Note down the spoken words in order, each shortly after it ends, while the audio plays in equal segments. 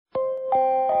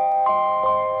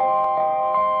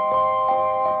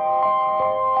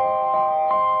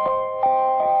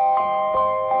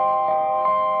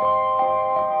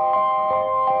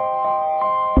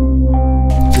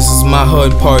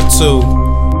Hood Part 2.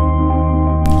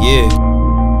 Yeah.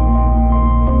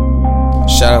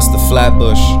 Shoutouts to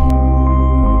Flatbush.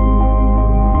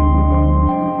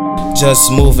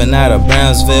 Just moving out of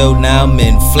Brownsville, now I'm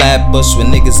in Flatbush. When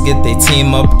niggas get they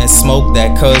team up and smoke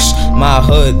that kush. My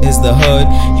hood is the hood,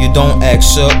 you don't act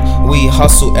shook. We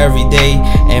hustle every day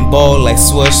and ball like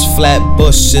swoosh.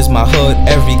 Flatbush is my hood,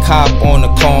 every cop on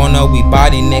the corner. We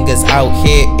body niggas out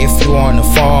here if you on a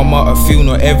farm or a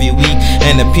funeral every week.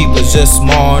 And the people just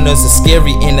mourners. It's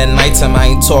scary in the nighttime,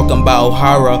 I ain't talking about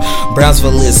horror.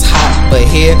 Brownsville is hot, but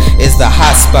here is the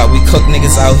hot spot. We cook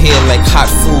niggas out here like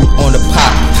hot food on the pot.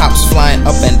 Cops flying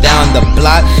up and down the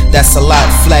block, that's a lot.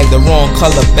 Flag the wrong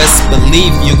color, best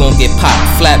believe you gon' get popped.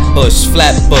 Flatbush,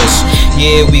 Flatbush,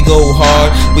 yeah, we go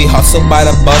hard. We hustle by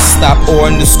the bus stop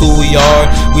or in the schoolyard.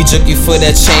 We juke you for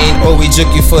that chain or we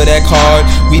juke you for that card.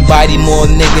 We body more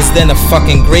niggas than a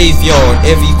fucking graveyard.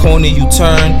 Every corner you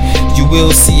turn, you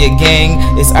will see a gang.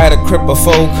 It's either cripple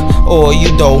folk or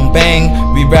you don't bang.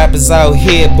 We rappers out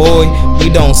here, boy, we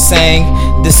don't sing.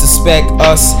 Disrespect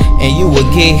us and you will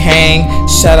get hanged.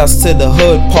 Shoutouts to the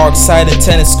hood, Parkside and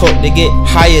tennis court. They get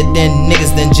higher than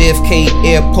niggas than JFK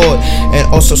Airport. And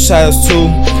also shoutouts to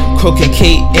Crook and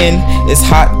K.N. It's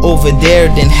hot over there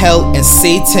than hell and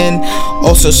Satan.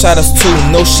 Also shoutouts to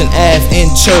Notion Ave in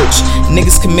church.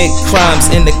 Niggas commit crimes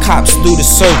and the cops do the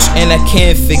search. And I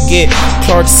can't forget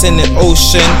Clarkson and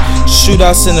Ocean.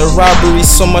 Shootouts and the robbery,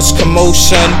 so much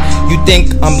commotion. You think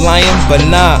I'm lying, but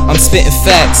nah, I'm spitting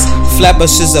facts.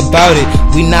 Flatbush is about it,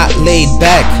 we not laid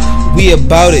back. We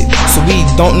about it, so we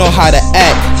don't know how to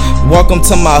act. Welcome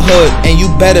to my hood, and you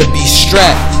better be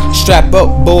strapped. Strap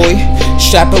up, boy,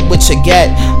 strap up with your gat.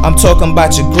 I'm talking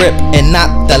about your grip and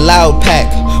not the loud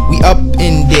pack. We up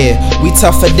in there, we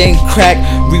tougher than crack.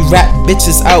 We rap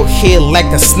bitches out here like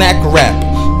a snack rap.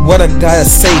 What I gotta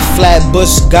say,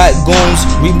 Flatbush got goons.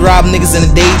 We rob niggas in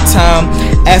the daytime,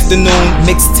 afternoon.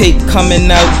 Mixtape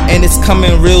coming out and it's coming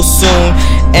real soon.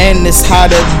 And it's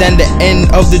hotter than the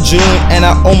end of the June. And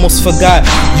I almost forgot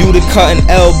you the cutting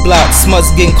L block.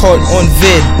 Smuts getting caught on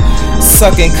vid,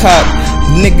 sucking cock.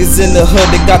 Niggas in the hood,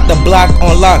 they got the block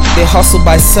on lock. They hustle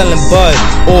by selling bud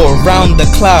or around the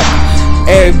clock.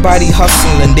 Everybody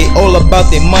hustling, they all about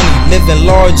their money. Living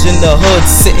large in the hood,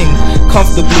 sitting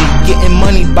comfortably, getting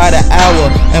money by the hour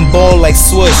and ball like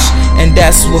swoosh. And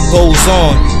that's what goes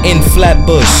on in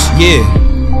Flatbush, yeah.